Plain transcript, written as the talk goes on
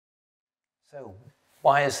So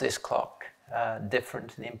why is this clock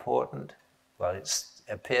different and important? Well, it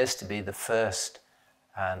appears to be the first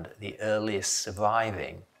and the earliest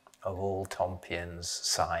surviving of all Tompion's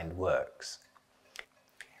signed works.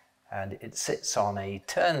 And it sits on a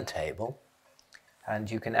turntable,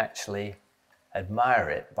 and you can actually admire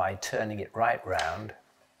it by turning it right round,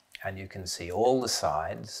 and you can see all the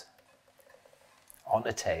sides on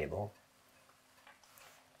a table.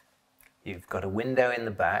 You've got a window in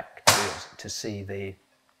the back to see the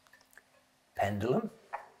pendulum,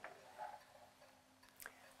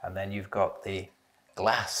 and then you've got the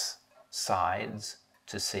glass sides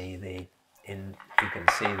to see you can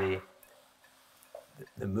see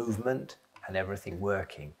the movement and everything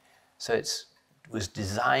working. So it was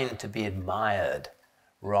designed to be admired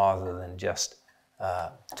rather than just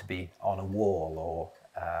to be on a wall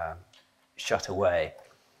or shut away.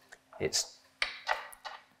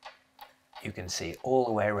 You can see all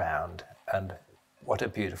the way around, and what a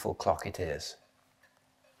beautiful clock it is.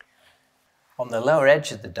 On the lower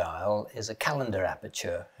edge of the dial is a calendar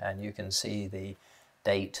aperture, and you can see the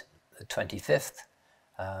date, the 25th,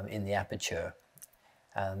 in the aperture,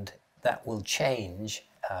 and that will change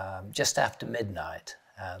just after midnight,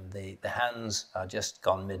 and the hands are just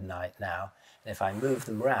gone midnight now, and if I move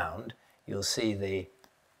them round, you'll see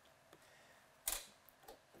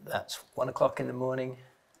that's 1 o'clock in the morning,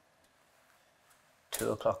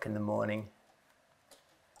 2 o'clock in the morning,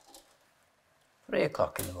 3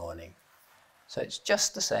 o'clock in the morning. So it's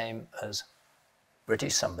just the same as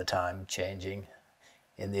British summertime changing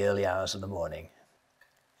in the early hours of the morning.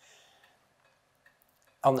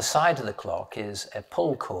 On the side of the clock is a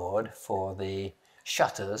pull cord for the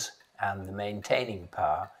shutters and the maintaining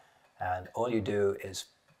power, and all you do is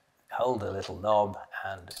hold a little knob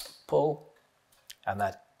and pull, and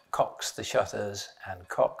that cocks the shutters and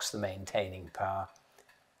cocks the maintaining power,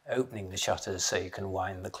 opening the shutters so you can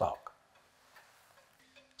wind the clock.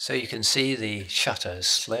 So you can see the shutters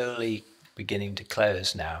slowly beginning to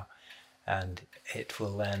close now, and it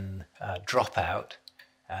will then drop out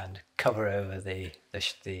and cover over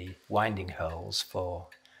the winding holes for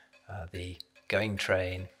the going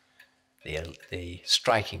train, the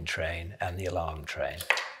striking train and the alarm train.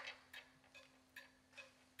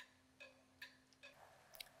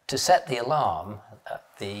 To set the alarm,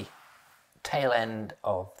 the tail end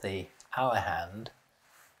of the hour hand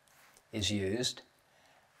is used,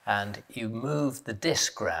 and you move the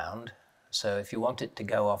disc round. So if you want it to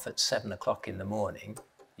go off at 7 o'clock in the morning,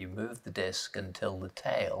 you move the disc until the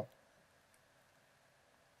tail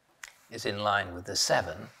is in line with the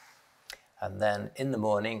 7, and then in the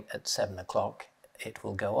morning at 7 o'clock it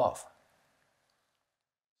will go off.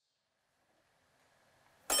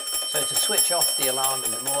 So to switch off the alarm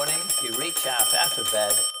in the morning, you reach out of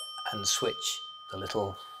bed and switch the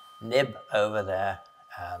little nib over there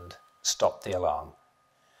and stop the alarm.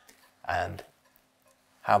 And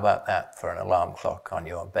how about that for an alarm clock on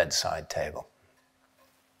your bedside table?